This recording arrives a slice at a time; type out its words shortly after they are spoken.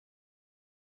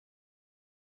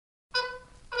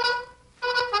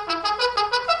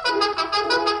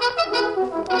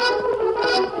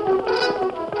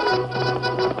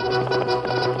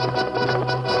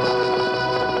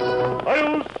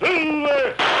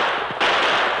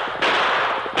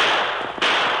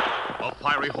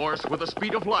horse with the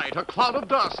speed of light, a cloud of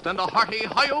dust, and a hearty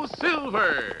hi-yo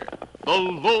silver, the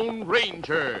Lone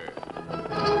Ranger.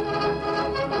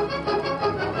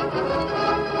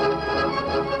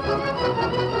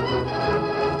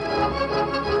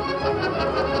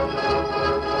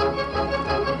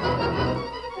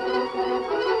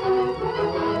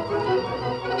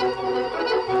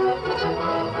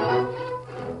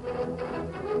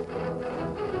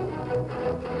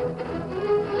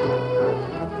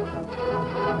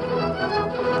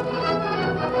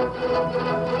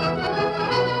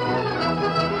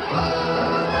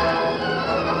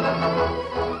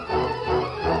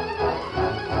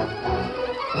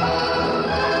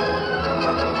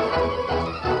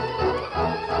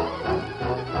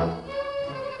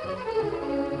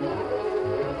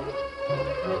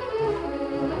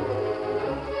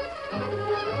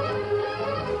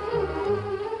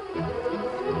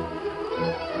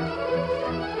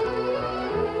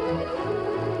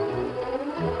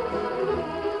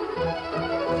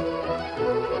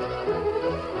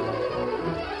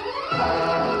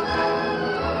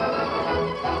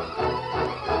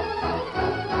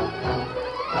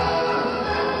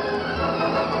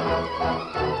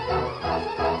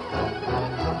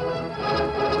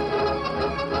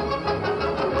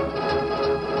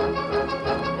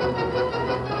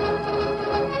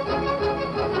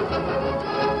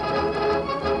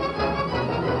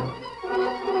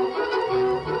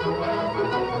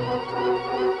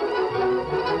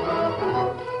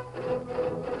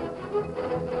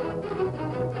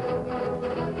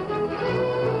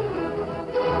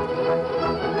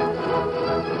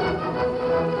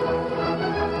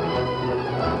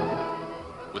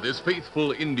 With his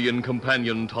faithful Indian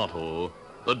companion Tonto,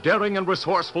 the daring and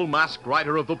resourceful masked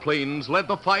rider of the plains led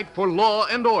the fight for law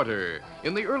and order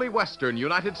in the early western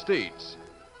United States.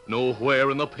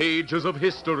 Nowhere in the pages of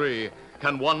history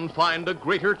can one find a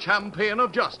greater champion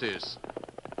of justice.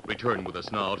 Return with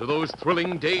us now to those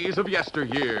thrilling days of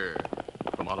yesteryear.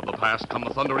 From out of the past come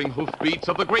the thundering hoofbeats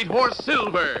of the great horse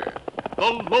Silver.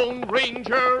 The Lone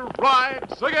Ranger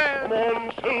rides again. Come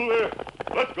on, Silver.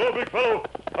 Let's go, big fellow.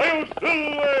 Hi-yo,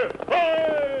 Silver!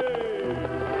 Hooray!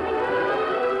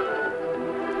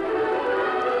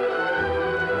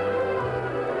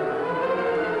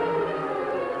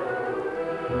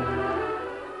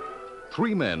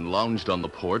 Three men lounged on the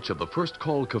porch of the First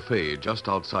Call Cafe just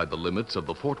outside the limits of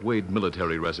the Fort Wade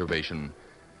Military Reservation.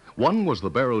 One was the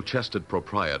barrel-chested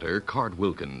proprietor, Card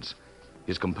Wilkins.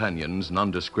 His companions,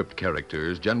 nondescript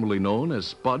characters, generally known as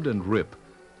Spud and Rip.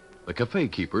 The cafe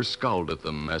keeper scowled at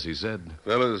them as he said,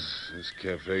 Fellas, this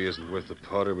cafe isn't worth the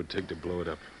powder it would take to blow it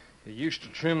up. You used to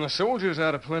trim the soldiers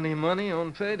out of plenty of money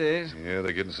on paydays. Yeah,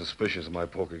 they're getting suspicious of my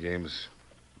poker games.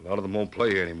 A lot of them won't play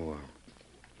here anymore.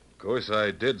 Of course, I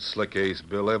did slick ace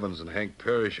Bill Evans and Hank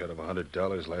Parrish out of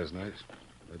 $100 last night.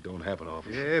 That don't happen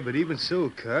often. Yeah, but even so,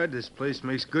 Card, this place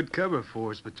makes good cover for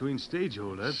us between stage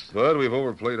holdups. But we've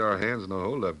overplayed our hands in the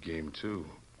holdup game, too.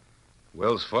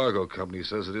 Wells Fargo Company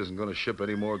says it isn't going to ship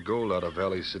any more gold out of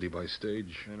Valley City by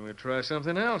stage. Then we'll try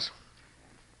something else.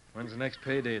 When's the next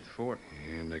payday at the fort?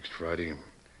 Yeah, next Friday.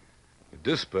 The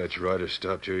dispatch rider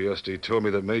stopped here yesterday. He told me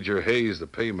that Major Hayes, the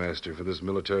paymaster for this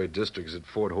military district, is at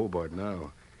Fort Hobart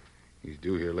now. He's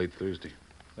due here late Thursday.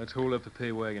 Let's hold up the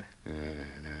pay wagon.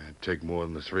 It'd take more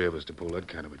than the three of us to pull that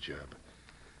kind of a job.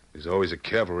 There's always a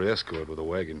cavalry escort with a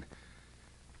wagon.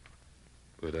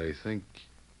 But I think...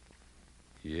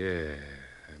 Yeah,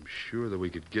 I'm sure that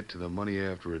we could get to the money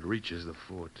after it reaches the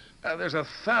fort. There's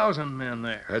 1,000 men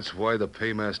there. That's why the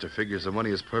paymaster figures the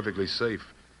money is perfectly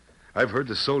safe. I've heard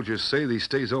the soldiers say that he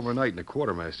stays overnight in the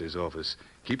quartermaster's office,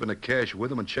 keeping the cash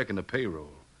with him and checking the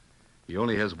payroll. He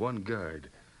only has one guard,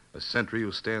 a sentry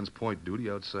who stands point duty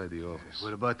outside the office.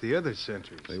 What about the other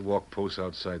sentries? They walk posts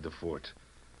outside the fort.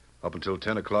 Up until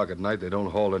 10 o'clock at night, they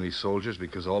don't haul any soldiers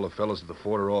because all the fellows at the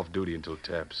fort are off duty until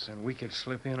taps. And we could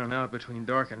slip in and out between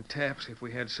dark and taps if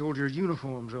we had soldier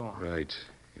uniforms on. Right.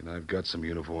 And I've got some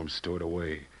uniforms stored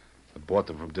away. I bought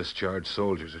them from discharged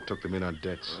soldiers who took them in on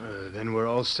debts. Then we're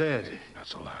all set. Not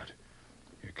so loud.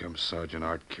 Here comes Sergeant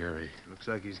Art Carey. Looks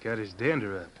like he's got his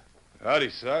dander up.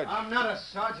 Howdy, Sarge. I'm not a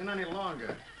sergeant any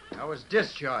longer. I was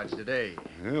discharged today.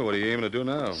 Yeah, what are you aiming to do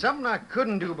now? Something I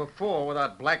couldn't do before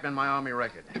without blackening my Army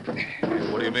record.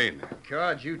 What do you mean?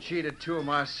 Cards, you cheated two of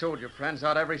my soldier friends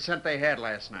out every cent they had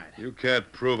last night. You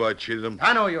can't prove I cheated them.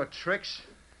 I know your tricks.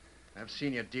 I've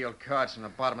seen you deal cards from the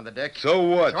bottom of the deck. So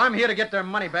what? So I'm here to get their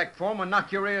money back for them and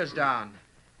knock your ears down.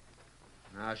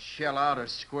 Now shell out or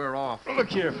square off. Look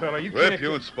here, fella, you Rip, can't...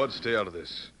 you and Spud stay out of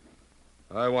this.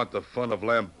 I want the fun of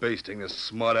lambasting this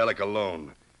smart aleck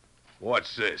alone.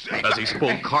 What's this? As he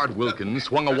spoke, Card Wilkins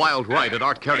swung a wild right at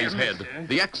Art Carey's head.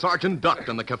 The ex-sergeant ducked,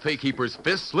 and the cafe keeper's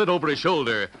fist slid over his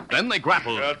shoulder. Then they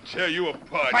grappled. I'll tear you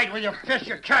apart. Fight with your fist,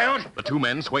 you coyote! The two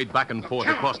men swayed back and forth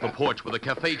across the porch with the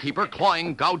cafe keeper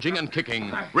clawing, gouging, and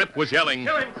kicking. Rip was yelling.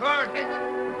 Kill him, Card.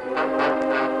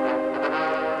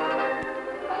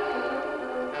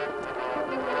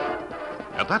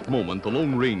 At that moment, the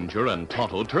Lone Ranger and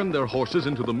Tonto turned their horses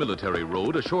into the military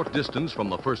road a short distance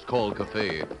from the First Call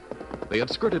Cafe. They had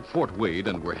skirted Fort Wade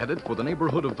and were headed for the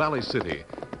neighborhood of Valley City,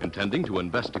 intending to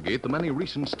investigate the many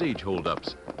recent stage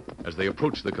holdups. As they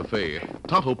approached the cafe,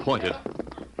 Tonto pointed.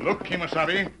 Look,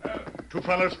 Kimasabi. Two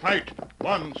fellas fight.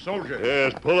 One soldier.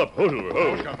 Yes, pull up, Hoselver.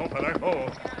 Oh, Oh, no,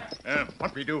 fella.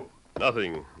 What we do?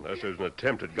 nothing, unless there's an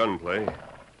attempt at gunplay.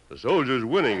 The soldier's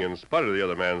winning in spite of the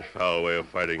other man's foul way of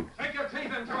fighting. Take your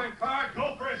teeth into him, Card.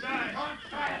 Go for his eyes.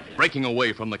 Breaking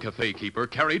away from the cafe keeper,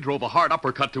 Carey drove a hard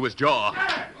uppercut to his jaw.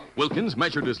 Wilkins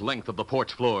measured his length of the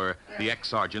porch floor. The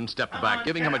ex-sergeant stepped back,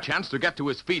 giving him a chance to get to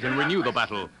his feet and renew the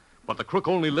battle. But the crook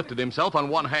only lifted himself on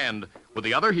one hand. With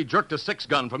the other, he jerked a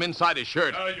six-gun from inside his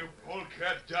shirt. Now you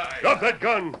polecat die. Drop that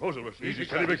gun, Hoselver. Easy,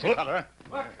 steady, big fellow. fella.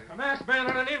 Look, a masked man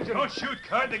on an engine. Don't shoot,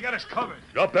 Card. They got us covered.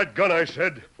 Drop that gun, I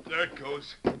said. There it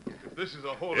goes. If this is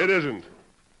a hold. It isn't.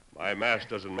 My mask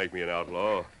doesn't make me an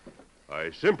outlaw.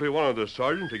 I simply wanted the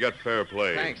sergeant to get fair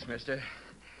play. Thanks, mister.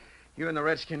 You and the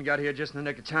redskin got here just in the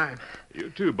nick of time. You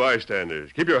two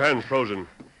bystanders, keep your hands frozen.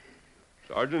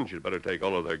 Sergeant, you'd better take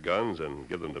all of their guns and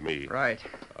give them to me. Right.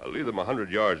 I'll leave them 100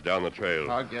 yards down the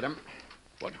trail. I'll get him.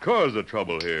 What caused the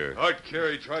trouble here? Art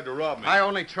Carey tried to rob me. I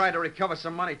only tried to recover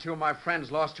some money two of my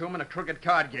friends lost to him in a crooked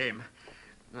card game.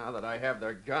 Now that I have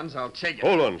their guns, I'll take it.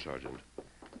 Hold on, Sergeant.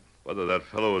 Whether that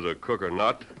fellow is a crook or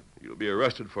not, you'll be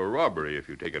arrested for robbery if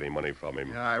you take any money from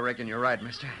him. I reckon you're right,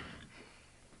 mister.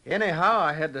 Anyhow,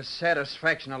 I had the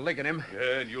satisfaction of licking him.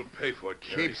 Yeah, and you'll pay for it,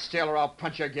 Carey. Keep still or I'll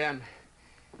punch you again.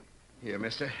 Here,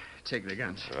 mister. Take the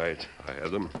guns. Right, I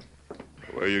have them.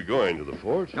 Where are you going, to the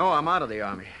fort? No, I'm out of the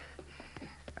Army.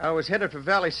 I was headed for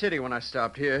Valley City when I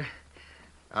stopped here.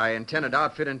 I intended to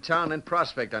outfit in town and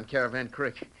prospect on Caravan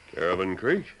Creek. Caravan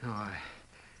Creek? Oh,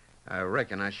 I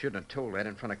reckon I shouldn't have told that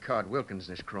in front of Card Wilkins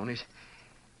and his cronies.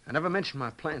 I never mentioned my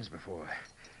plans before.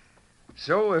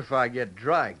 So if I get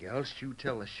dry gulched, you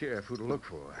tell the sheriff who to look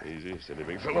for. Easy, steady,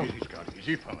 big fellow. Easy, Scott.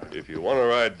 Easy, fella. If you want to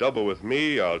ride double with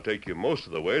me, I'll take you most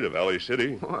of the way to Valley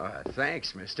City. Oh,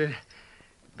 thanks, mister.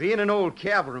 Being an old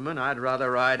cavalryman, I'd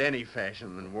rather ride any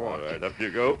fashion than All walk. right, up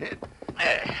you go.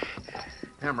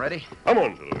 I'm ready. Come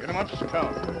on, Silver. Get him up,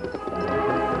 Scout.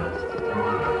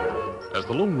 As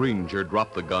the Lone Ranger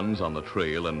dropped the guns on the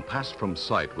trail and passed from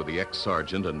sight with the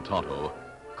ex-sergeant and Tonto,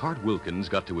 Card Wilkins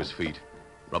got to his feet.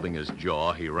 Rubbing his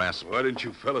jaw, he rasped. Why didn't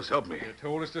you fellas help me? You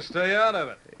told us to stay out of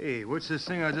it. Hey, what's this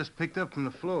thing I just picked up from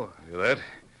the floor? See that?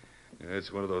 Yeah,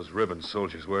 it's one of those ribbon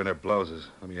soldiers wearing their blouses.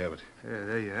 Let me have it. Yeah,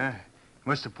 there you are.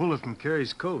 Must have pulled it from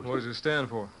Carey's coat. What does it stand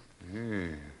for? Yeah.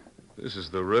 This is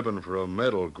the ribbon for a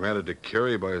medal granted to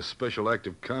Carey by a special act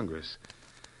of Congress.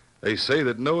 They say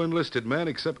that no enlisted man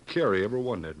except Carey ever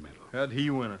won that medal. How'd he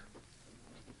win it?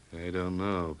 I don't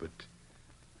know, but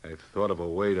I've thought of a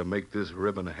way to make this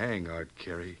ribbon hang, Art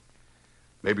Carey.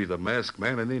 Maybe the masked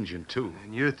man and Indian, too.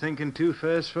 And you're thinking too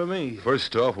fast for me.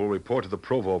 First off, we'll report to the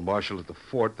provost marshal at the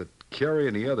fort that Carey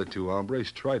and the other two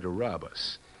hombres tried to rob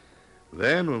us.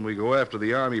 Then, when we go after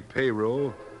the Army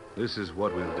payroll, this is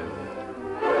what we'll do.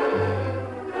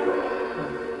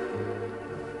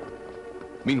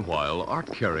 Meanwhile,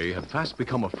 Art Carey had fast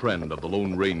become a friend of the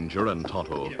Lone Ranger and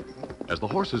Tonto. As the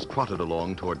horses trotted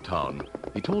along toward town,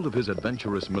 he told of his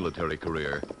adventurous military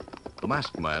career. The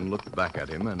masked man looked back at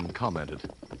him and commented.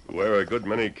 Wear a good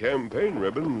many campaign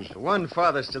ribbons. The one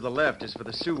farthest to the left is for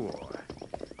the Sioux War.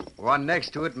 One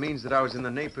next to it means that I was in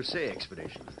the Nez Perce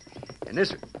expedition. And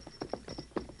this...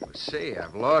 Well, say,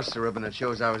 I've lost the ribbon that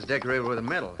shows I was decorated with a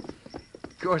medal.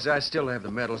 Of course, I still have the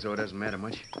medal, so it doesn't matter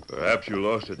much. Perhaps you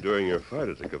lost it during your fight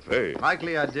at the cafe.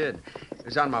 Likely I did. It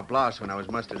was on my blouse when I was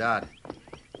mustered out.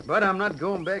 But I'm not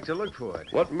going back to look for it.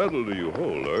 What medal do you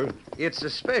hold, Art? It's a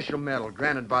special medal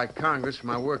granted by Congress for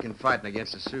my work in fighting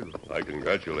against the Sioux. I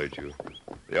congratulate you.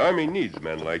 The Army needs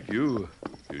men like you.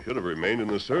 You should have remained in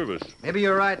the service. Maybe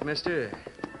you're right, mister.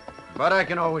 But I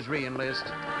can always re-enlist.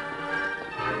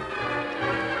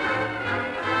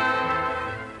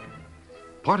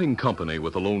 Parting company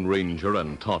with the Lone Ranger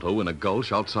and Tonto in a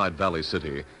gulch outside Valley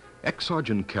City,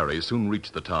 ex-Sergeant Carey soon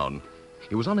reached the town.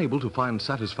 He was unable to find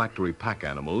satisfactory pack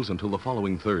animals until the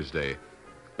following Thursday.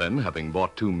 Then, having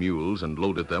bought 2 mules and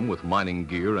loaded them with mining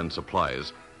gear and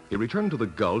supplies, he returned to the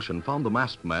gulch and found the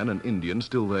masked man and Indian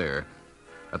still there.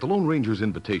 At the Lone Ranger's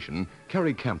invitation,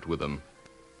 Carey camped with them.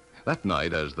 That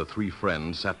night, as the three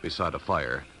friends sat beside a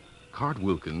fire, Card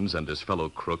Wilkins and his fellow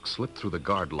crook slipped through the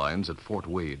guard lines at Fort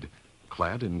Wade,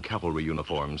 clad in cavalry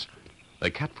uniforms.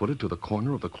 They cat-footed to the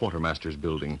corner of the quartermaster's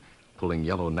building, pulling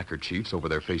yellow neckerchiefs over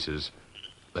their faces.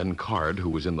 Then Card, who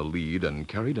was in the lead and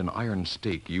carried an iron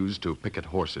stake used to picket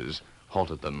horses,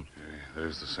 halted them. Hey,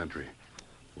 there's the sentry.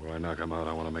 Before I knock him out,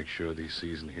 I want to make sure these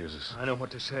sees and hears us. I know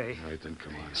what to say. All right, then,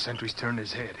 come on. The sentry's turned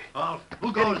his head.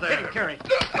 Who goes there? Carry.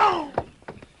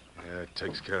 Yeah, it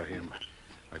takes care of him.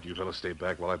 All right, you fellas stay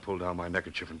back while I pull down my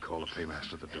neckerchief and call the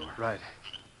paymaster at the door. Right.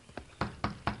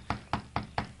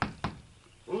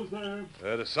 Who's there?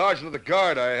 The sergeant of the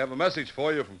guard. I have a message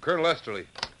for you from Colonel Esterly.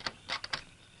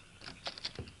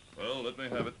 Well, let me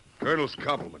have it. Colonel's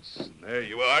compliments. There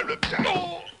you are. Yeah,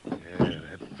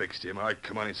 that fixed him. All right,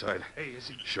 come on inside. Hey, is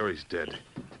he... Sure he's dead.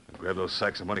 And grab those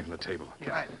sacks of money from the table.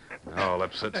 Yeah. Now I'll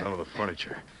upset some of the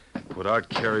furniture. Put Art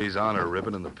Carey's honor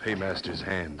ribbon in the paymaster's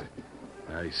hand.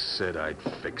 I said I'd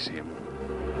fix him.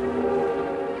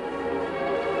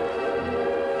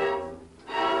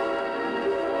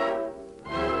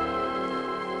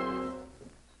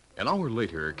 An hour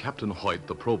later, Captain Hoyt,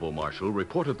 the provost marshal,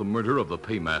 reported the murder of the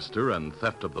paymaster and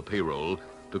theft of the payroll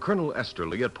to Colonel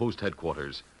Esterly at post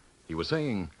headquarters. He was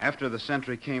saying, After the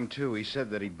sentry came to, he said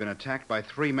that he'd been attacked by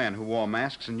 3 men who wore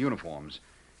masks and uniforms.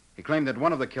 He claimed that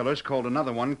one of the killers called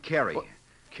another one Carey.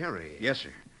 Carey? Yes,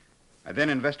 sir. I then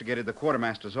investigated the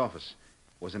quartermaster's office.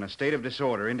 Was in a state of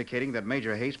disorder, indicating that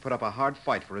Major Hayes put up a hard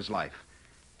fight for his life.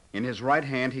 In his right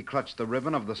hand, he clutched the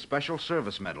ribbon of the Special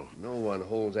Service Medal. No one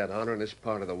holds that honor in this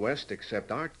part of the West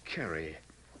except Art Carey.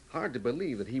 Hard to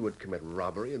believe that he would commit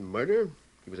robbery and murder.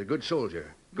 He was a good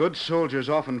soldier. Good soldiers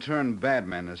often turn bad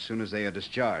men as soon as they are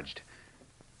discharged.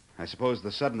 I suppose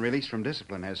the sudden release from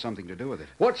discipline has something to do with it.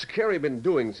 What's Carey been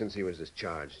doing since he was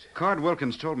discharged? Card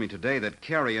Wilkins told me today that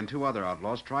Carey and 2 other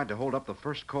outlaws tried to hold up the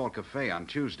First Call Cafe on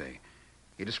Tuesday.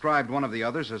 He described one of the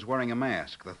others as wearing a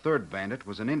mask. The third bandit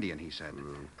was an Indian, he said.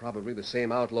 Probably the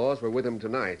same outlaws were with him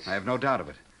tonight. I have no doubt of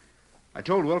it. I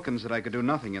told Wilkins that I could do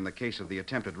nothing in the case of the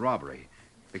attempted robbery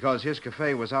because his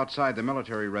cafe was outside the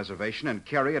military reservation and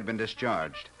Carey had been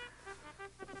discharged.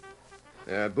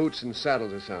 Boots and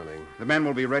saddles are sounding. The men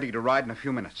will be ready to ride in a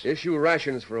few minutes. Issue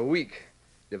rations for a week.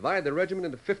 Divide the regiment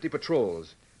into 50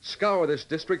 patrols. Scour this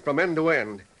district from end to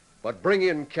end. But bring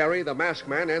in Carey, the masked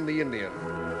man, and the Indian.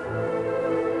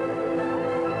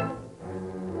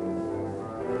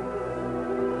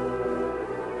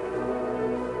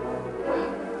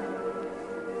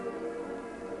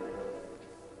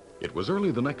 It was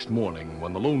early the next morning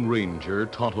when the Lone Ranger,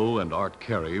 Tonto, and Art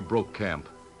Carey broke camp.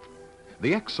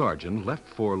 The ex-sergeant left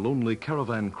for lonely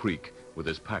Caravan Creek with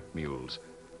his pack mules,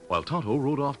 while Tonto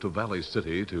rode off to Valley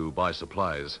City to buy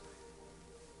supplies.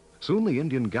 Soon the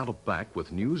Indian galloped back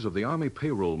with news of the Army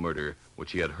payroll murder,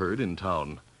 which he had heard in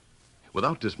town.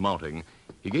 Without dismounting,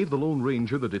 he gave the Lone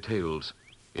Ranger the details,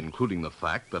 including the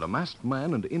fact that a masked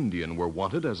man and Indian were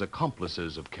wanted as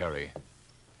accomplices of Carey.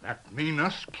 That mean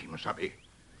us, Kimasabi.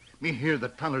 Me hear the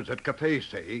tellers at cafe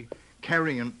say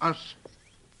Carey and us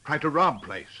try to rob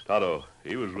place. Tonto,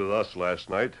 he was with us last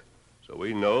night, so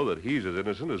we know that he's as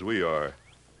innocent as we are.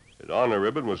 His honor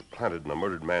ribbon was planted in a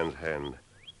murdered man's hand.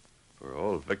 We're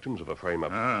all victims of a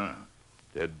frame-up. Ah.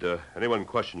 Did anyone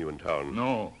question you in town?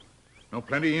 No. No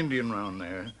plenty Indian round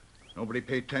there. Nobody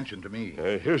pay attention to me.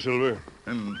 Here, Silver.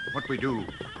 And what we do?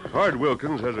 Card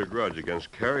Wilkins has a grudge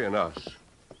against Carey and us.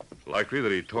 It's likely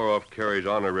that he tore off Carey's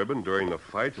honor ribbon during the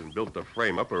fight and built the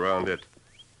frame-up around it.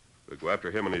 We'll go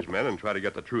after him and his men and try to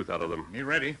get the truth out of them. Me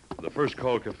ready? The First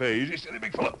Call Cafe. Easy, steady,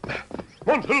 big fella. Come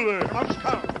on, Silver. Come on,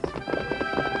 Scout.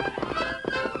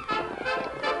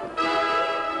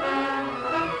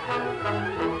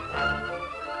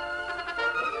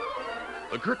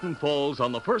 The curtain falls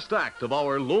on the first act of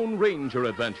our Lone Ranger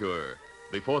adventure.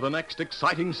 Before the next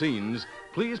exciting scenes,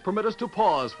 please permit us to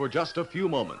pause for just a few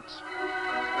moments.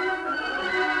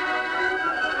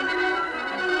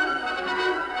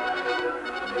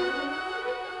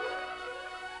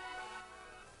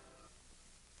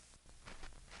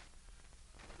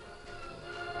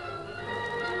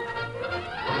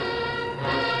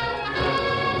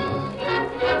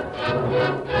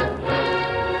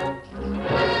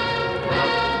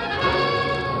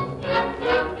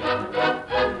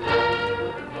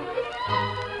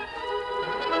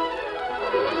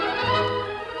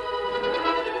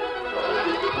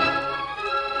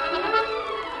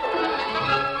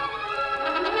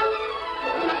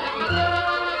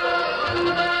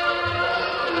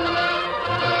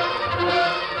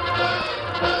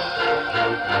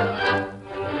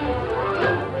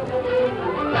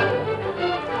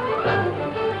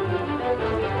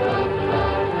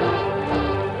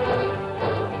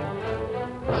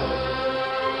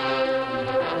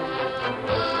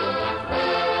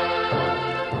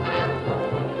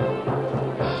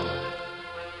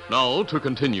 to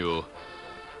continue.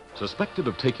 Suspected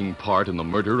of taking part in the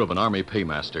murder of an army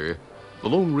paymaster, the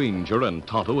Lone Ranger and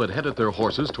Tonto had headed their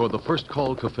horses toward the First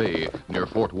Call Cafe near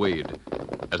Fort Wade.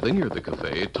 As they neared the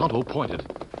cafe, Tonto pointed.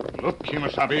 Look,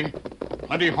 Kimasabi.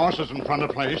 Plenty horses in front of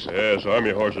the place. Yes,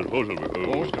 army horses. Those will be good.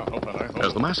 Oh, stop, fella.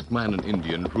 As the masked man and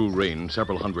Indian drew rein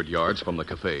several hundred yards from the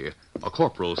cafe, a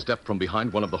corporal stepped from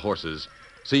behind one of the horses.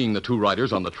 Seeing the two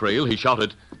riders on the trail, he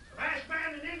shouted, Masked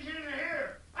man and Indian are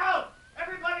here. Out!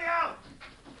 Everybody out!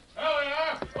 There we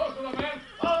are. Those are the men.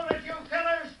 Hold it, you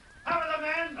killers! How are the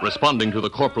men? Responding to the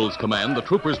corporal's command, the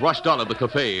troopers rushed out of the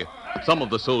cafe. Some of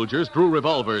the soldiers drew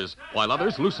revolvers, while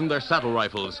others loosened their saddle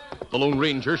rifles. The Lone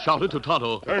Ranger shouted to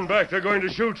Tonto. Turn back. They're going to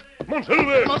shoot.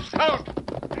 Monsilver! Must out.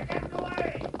 Get them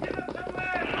away! Give them some lead!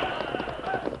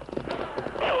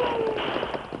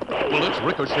 Bullets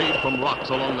ricocheted from rocks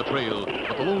along the trail,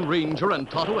 but the Lone Ranger and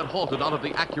Tonto had halted out of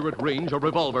the accurate range of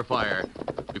revolver fire.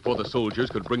 Before the soldiers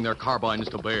could bring their carbines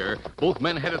to bear, both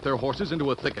men headed their horses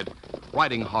into a thicket.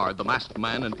 Riding hard, the masked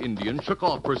man and Indian shook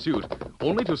off pursuit,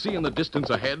 only to see in the distance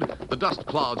ahead the dust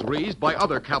clouds raised by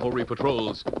other cavalry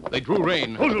patrols. They drew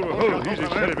rein. Monsilver, hold. Easy,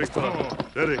 steady, big fellow.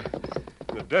 Steady.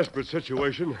 In a desperate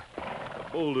situation, the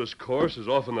boldest course is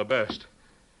often the best.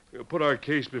 We'll put our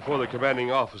case before the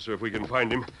commanding officer if we can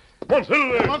find him.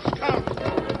 Monsilver! Must out.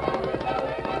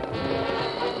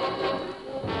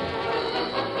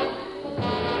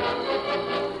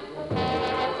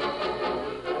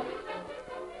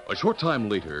 A short time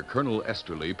later, Colonel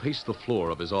Esterly paced the floor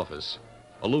of his office.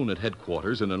 Alone at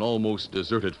headquarters in an almost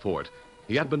deserted fort,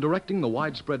 he had been directing the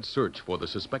widespread search for the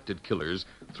suspected killers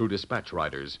through dispatch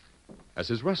riders. As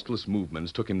his restless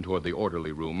movements took him toward the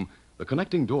orderly room, the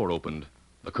connecting door opened.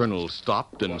 The colonel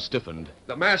stopped and stiffened.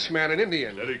 The masked man and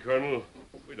Indian. Steady, Colonel.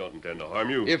 We don't intend to harm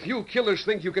you. If you killers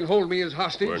think you can hold me as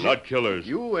hostage... We're not killers.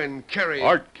 You and Carey...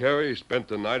 Art Carey spent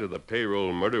the night of the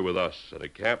payroll murder with us at a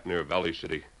camp near Valley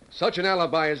City. Such an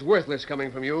alibi is worthless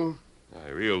coming from you. I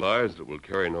realize that it will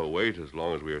carry no weight as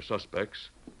long as we are suspects.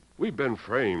 We've been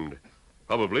framed,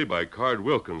 probably by Card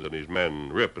Wilkins and his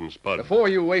men, Rip and Spud. Before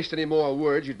you waste any more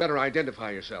words, you'd better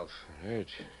identify yourself. All right.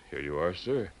 Here you are,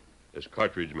 sir. This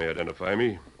cartridge may identify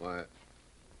me. Why,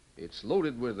 it's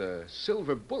loaded with a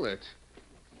silver bullet.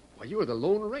 Why, you're the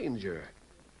Lone Ranger.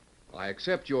 I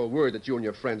accept your word that you and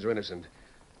your friends are innocent.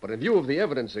 But in view of the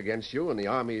evidence against you and the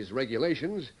Army's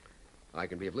regulations, I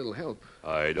can be of little help.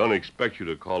 I don't expect you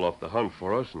to call off the hunt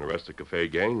for us and arrest the cafe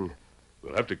gang.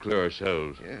 We'll have to clear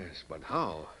ourselves. Yes, but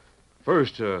how?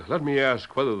 First, let me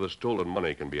ask whether the stolen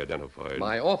money can be identified.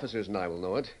 My officers and I will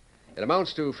know it. It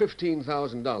amounts to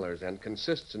 $15,000 and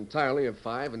consists entirely of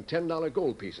 $5 and $10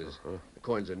 gold pieces. The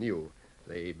coins are new.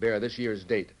 They bear this year's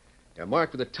date. They're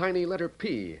marked with a tiny letter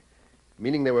P,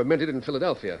 meaning they were minted in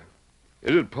Philadelphia.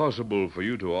 Is it possible for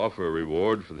you to offer a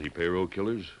reward for the payroll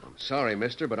killers? I'm sorry,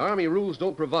 mister, but Army rules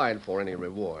don't provide for any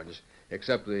rewards,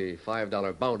 except the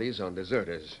 $5 bounties on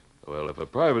deserters. Well, if a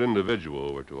private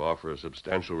individual were to offer a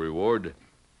substantial reward,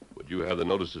 would you have the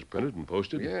notices printed and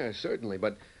posted? Yes, certainly,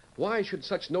 but why should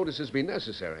such notices be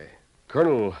necessary?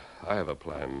 Colonel, I have a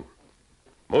plan.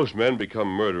 Most men become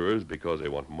murderers because they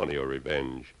want money or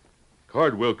revenge.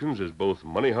 Card Wilkins is both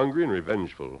money-hungry and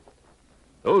revengeful.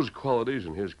 Those qualities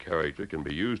in his character can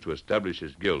be used to establish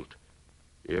his guilt,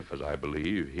 if, as I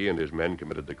believe, he and his men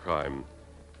committed the crime.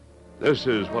 This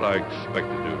is what I expect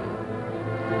to do.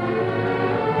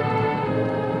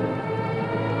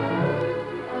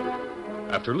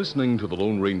 After listening to the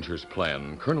Lone Ranger's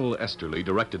plan, Colonel Esterly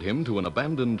directed him to an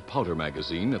abandoned powder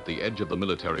magazine at the edge of the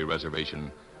military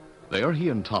reservation. There he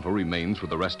and Tonto remained for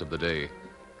the rest of the day.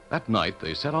 That night,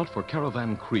 they set out for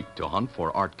Caravan Creek to hunt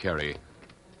for Art Carey.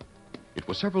 It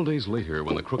was several days later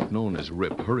when the crook known as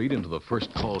Rip hurried into the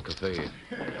First Call Cafe.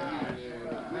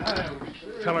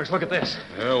 Fellers, look at this.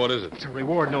 Yeah, what is it? It's a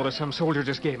reward notice some soldier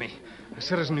just gave me. A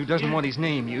citizen who doesn't want his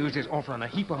name used is offering a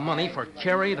heap of money for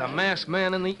Carey, the masked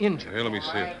man, and the Injun. Hey, let me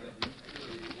see it.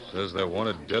 Says they're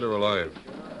wanted dead or alive.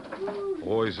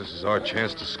 Boys, this is our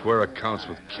chance to square accounts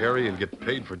with Carey and get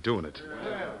paid for doing it.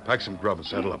 Pack some grub and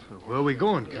saddle up. Where are we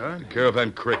going, Card?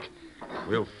 Caravan Creek.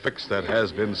 We'll fix that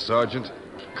has-been sergeant.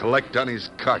 Collect on his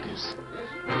khakis.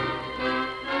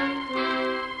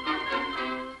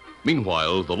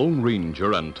 Meanwhile, the Lone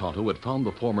Ranger and Tonto had found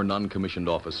the former non-commissioned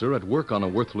officer at work on a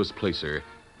worthless placer.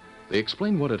 They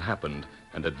explained what had happened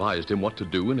and advised him what to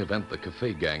do in event the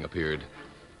cafe gang appeared.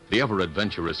 The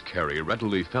ever-adventurous Carey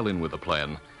readily fell in with the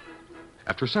plan.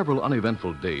 After several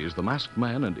uneventful days, the masked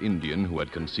man and Indian who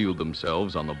had concealed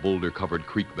themselves on the boulder-covered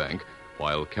creek bank,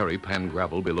 while Carey panned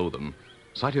gravel below them,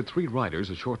 sighted three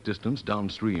riders a short distance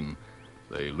downstream.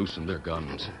 They loosened their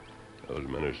guns. Those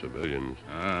men are civilians.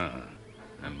 Ah.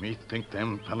 And me think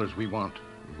them fellers we want.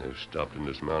 They've stopped and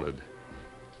dismounted.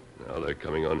 Now they're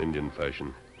coming on Indian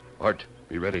fashion. Art,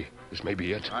 be ready. This may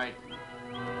be it. Right.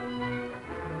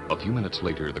 A few minutes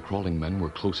later, the crawling men were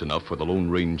close enough for the Lone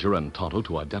Ranger and Tonto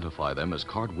to identify them as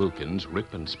Card Wilkins,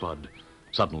 Rip, and Spud.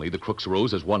 Suddenly, the crooks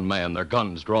rose as one man, their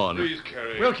guns drawn. Please,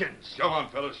 Carrie. Wilkins! Come on,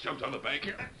 fellas. Jump on the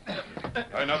bank. All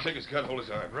right, now take his gun. Hold his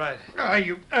arm. Right.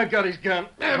 I got his gun.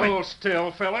 Hold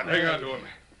still, fella. Hang on to him.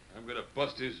 I'm going to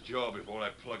bust his jaw before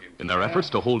I plug him. In their efforts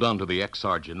to hold on to the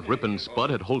ex-sergeant, Rip and Spud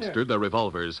had holstered their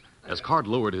revolvers. As Card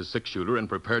lowered his six-shooter and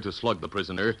prepared to slug the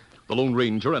prisoner, the Lone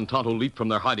Ranger and Tonto leaped from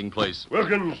their hiding place.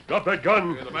 Wilkins, drop that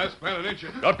gun. The masked man an inch.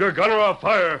 Drop your gun or I'll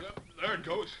fire. There it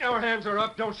goes. Our hands are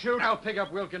up. Don't shoot. I'll pick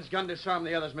up Wilkins' gun, disarm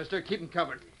the others, mister. Keep them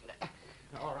covered.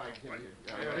 All right.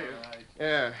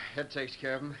 Yeah, that takes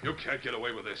care of them. You can't get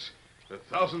away with this. There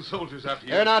are 1,000 soldiers after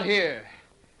you. They're not here.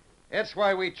 That's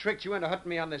why we tricked you into hunting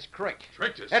me on this creek.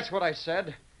 Tricked us? That's what I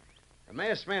said. The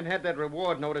masked man had that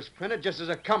reward notice printed just as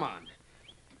a come-on.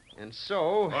 And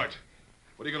so... Art,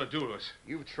 what are you going to do to us?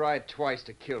 You've tried twice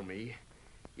to kill me.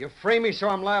 You frame me so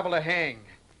I'm liable to hang.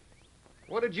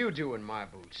 What did you do in my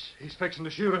boots? He's fixing to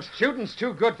shoot us. Shooting's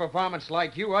too good for varmints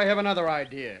like you. I have another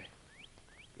idea.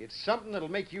 It's something that'll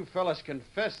make you fellas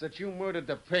confess that you murdered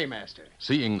the paymaster.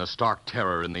 Seeing the stark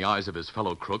terror in the eyes of his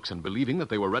fellow crooks and believing that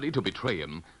they were ready to betray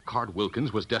him, Card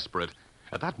Wilkins was desperate.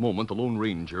 At that moment, the Lone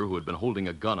Ranger, who had been holding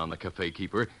a gun on the cafe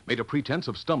keeper, made a pretense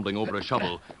of stumbling over a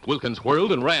shovel. Wilkins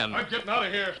whirled and ran. I'm getting out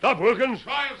of here. Stop, Wilkins.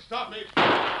 Try and stop me.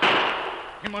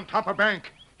 Him on top of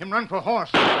bank. Him run for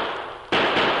horse.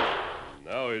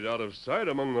 Now he's out of sight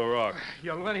among the rocks.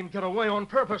 You let him get away on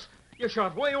purpose. You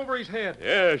shot way over his head.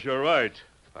 Yes, you're right.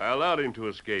 I allowed him to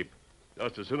escape.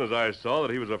 Just as soon as I saw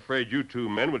that he was afraid you two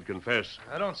men would confess.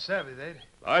 I don't savvy that.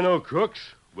 I know crooks.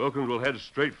 Wilkins will head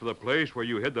straight for the place where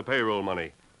you hid the payroll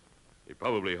money. He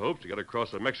probably hopes to get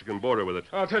across the Mexican border with it.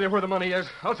 I'll tell you where the money is.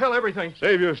 I'll tell everything.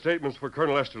 Save your statements for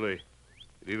Colonel Esterly.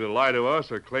 You'd either lie to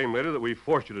us or claim later that we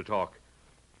forced you to talk.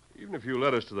 Even if you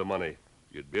led us to the money,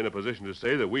 you'd be in a position to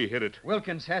say that we hid it.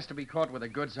 Wilkins has to be caught with the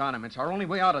goods on him. It's our only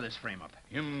way out of this frame-up.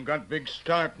 Him got big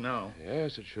start now.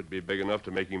 Yes, it should be big enough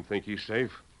to make him think he's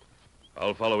safe.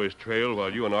 I'll follow his trail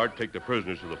while you and Art take the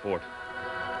prisoners to the fort.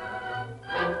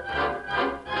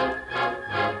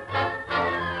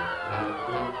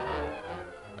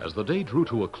 As the day drew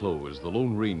to a close, the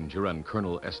Lone Ranger and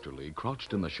Colonel Esterly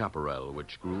crouched in the chaparral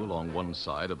which grew along one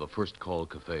side of the First Call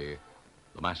Cafe.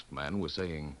 The masked man was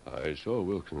saying, I saw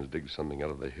Wilkins dig something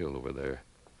out of the hill over there.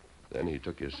 Then he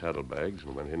took his saddlebags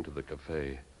and went into the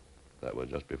cafe. That was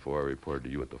just before I reported to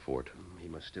you at the fort. He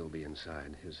must still be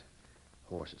inside. His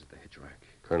horse is at the hitch rack.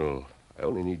 Colonel, I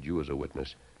only need you as a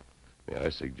witness. May I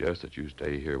suggest that you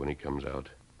stay here when he comes out?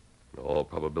 In all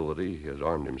probability, he has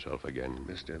armed himself again.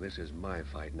 Mister, this is my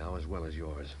fight now as well as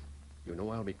yours. You know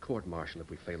I'll be court-martialed if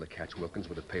we fail to catch Wilkins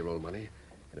with the payroll money,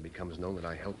 and it becomes known that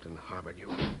I helped and harbored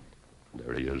you.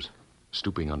 There he is.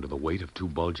 Stooping under the weight of two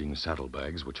bulging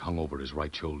saddlebags which hung over his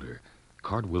right shoulder,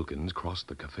 Card Wilkins crossed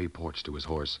the cafe porch to his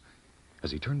horse. As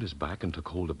he turned his back and took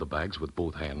hold of the bags with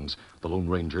both hands, the Lone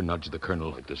Ranger nudged the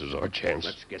colonel. This is our chance.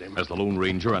 Let's get him. As the Lone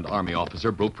Ranger and army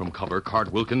officer broke from cover,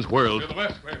 Card Wilkins whirled. You're the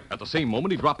masked man. At the same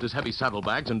moment, he dropped his heavy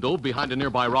saddlebags and dove behind a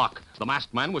nearby rock. The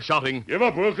masked man was shouting. Give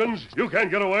up, Wilkins. You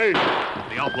can't get away.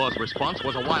 The outlaw's response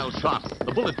was a wild shot.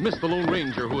 The bullet missed the Lone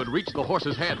Ranger, who had reached the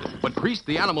horse's head, but creased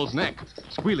the animal's neck.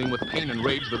 Squealing with pain and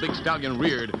rage, the big stallion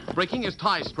reared, breaking his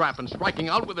tie strap and striking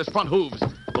out with his front hooves.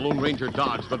 The Lone Ranger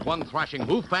dodged, but one thrashing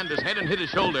hoof fanned his head and hit his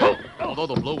shoulder. Although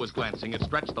the blow was glancing, it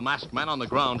stretched the masked man on the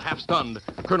ground, half stunned.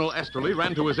 Colonel Esterly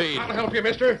ran to his aid. I'll help you,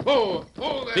 mister. Oh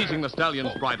there. Seizing the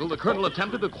stallion's bridle, the colonel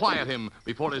attempted to quiet him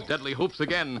before his deadly hoofs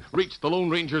again reached the Lone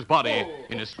Ranger's body.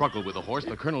 In his struggle with the horse,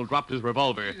 the colonel dropped his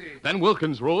revolver. Then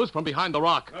Wilkins rose from behind the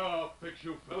rock. I'll fix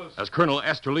you, fellas. As Colonel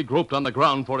Esterly groped on the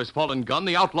ground for his fallen gun,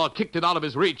 the outlaw kicked it out of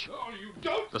his reach. Oh, you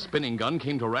don't. The spinning gun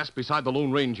came to rest beside the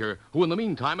Lone Ranger, who in the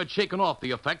meantime had shaken off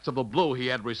the effects of the blow he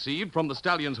had received from the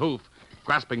stallion's hoof.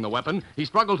 Grasping the weapon, he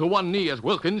struggled to one knee as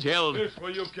Wilkins yelled, This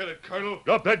way you get it, Colonel.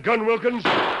 Drop that gun, Wilkins.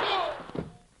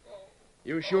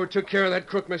 You sure took care of that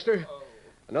crook, mister.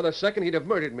 Another second, he'd have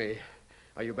murdered me.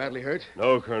 Are you badly hurt?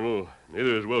 No, Colonel.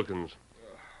 Neither is Wilkins.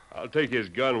 I'll take his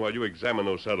gun while you examine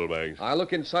those saddlebags. I'll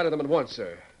look inside of them at once,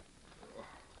 sir.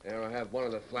 There, I have one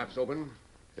of the flaps open.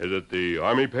 Is it the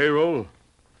Army payroll?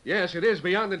 Yes, it is,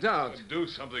 beyond a doubt. Do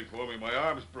something for me. My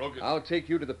arm's broken. I'll take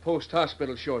you to the post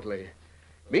hospital shortly.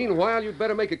 Meanwhile, you'd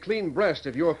better make a clean breast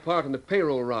of your part in the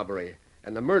payroll robbery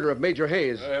and the murder of Major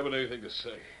Hayes. I haven't anything to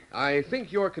say. I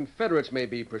think your Confederates may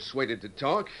be persuaded to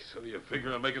talk. So you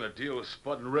figure on making a deal with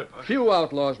Spud and Rip, huh? Few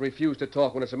outlaws refuse to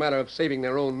talk when it's a matter of saving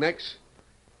their own necks.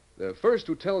 The first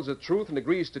who tells the truth and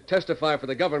agrees to testify for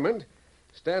the government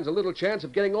stands a little chance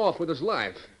of getting off with his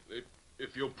life.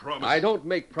 If you'll promise... I don't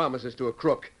make promises to a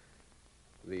crook.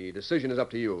 The decision is up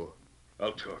to you.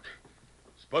 I'll talk.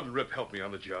 Spud and Rip helped me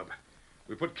on the job.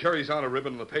 We put Kerry's honor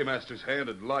ribbon in the paymaster's hand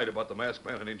and lied about the masked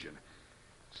man and Injun.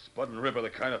 Spud and Rip are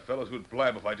the kind of fellows who'd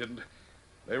blab if I didn't.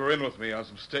 They were in with me on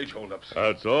some stage holdups.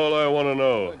 That's all I want to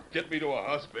know. Get me to a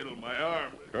hospital, my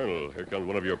arm. Colonel, here comes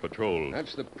one of your patrols.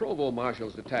 That's the Provost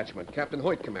Marshal's detachment, Captain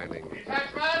Hoyt commanding.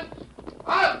 Detachment!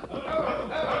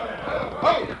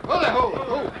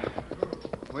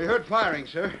 We heard firing,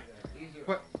 sir.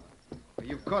 What?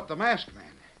 You've caught the masked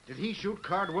man. Did he shoot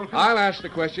Card Wilkins? I'll ask the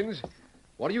questions.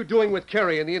 What are you doing with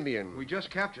Kerry and the Indian? We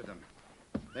just captured them.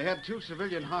 They had 2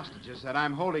 civilian hostages that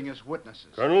I'm holding as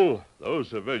witnesses. Colonel, those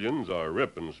civilians are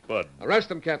Rip and Spud. Arrest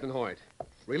them, Captain Hoyt.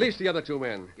 Release the other 2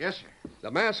 men. Yes, sir.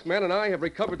 The masked man and I have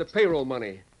recovered the payroll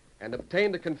money and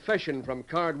obtained a confession from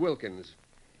Card Wilkins.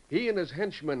 He and his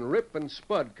henchmen, Rip and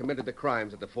Spud, committed the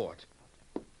crimes at the fort.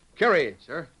 Kerry.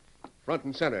 Sir? Front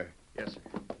and center. Yes, sir.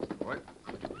 What?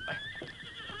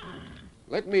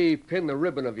 Let me pin the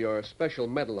ribbon of your special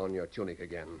medal on your tunic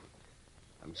again.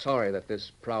 I'm sorry that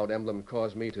this proud emblem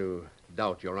caused me to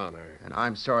doubt your honor. And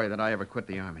I'm sorry that I ever quit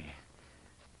the Army.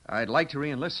 I'd like to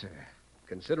re-enlist, sir.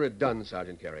 Consider it done,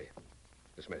 Sergeant Kerry.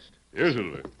 Dismissed. Yes,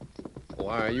 sir. Oh,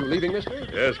 are you leaving, mister?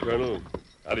 Yes, Colonel.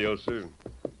 Adios, sir.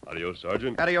 Adios,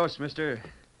 Sergeant. Adios, mister.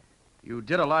 You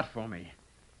did a lot for me.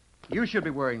 You should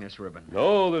be wearing this ribbon.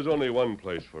 No, there's only one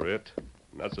place for it,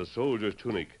 and that's a soldier's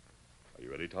tunic. Are you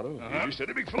ready, Tonto? You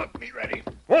steady, big fella. Me ready.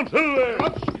 One, two, there.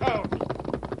 Let's scout.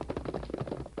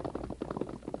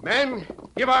 Men,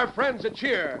 give our friends a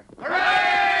cheer. Hooray!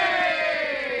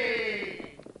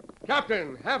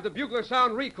 Captain, have the bugler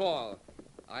sound recall.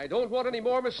 I don't want any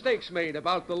more mistakes made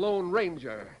about the Lone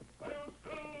Ranger.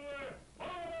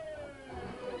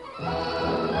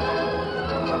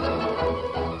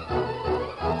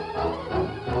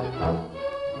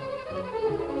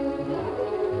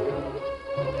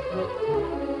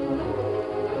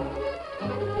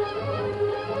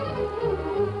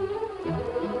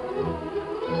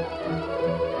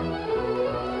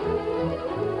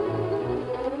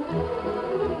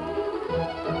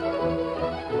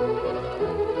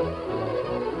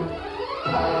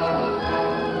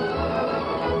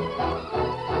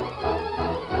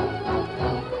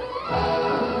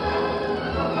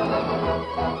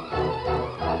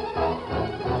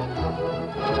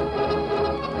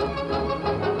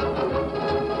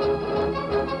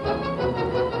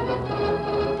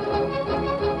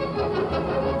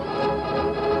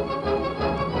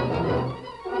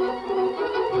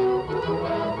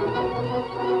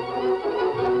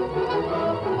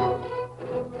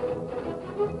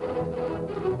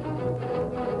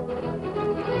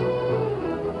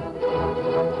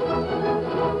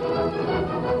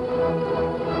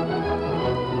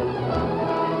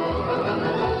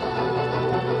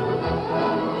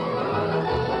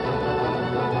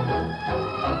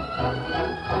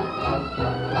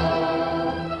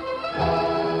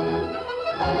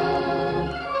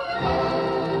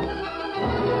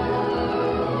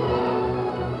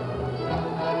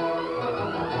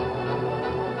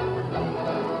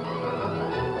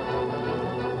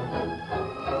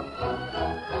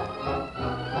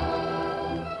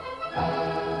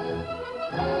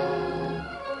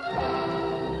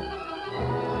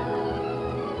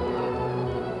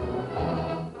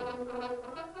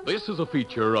 This is a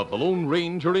feature of the Lone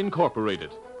Ranger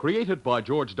Incorporated, created by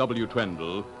George W.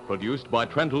 Trendle, produced by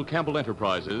Trendle Campbell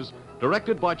Enterprises,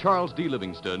 directed by Charles D.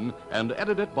 Livingston, and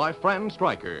edited by Fran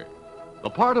Stryker. The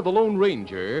part of the Lone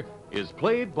Ranger is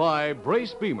played by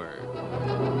Brace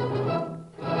Beamer.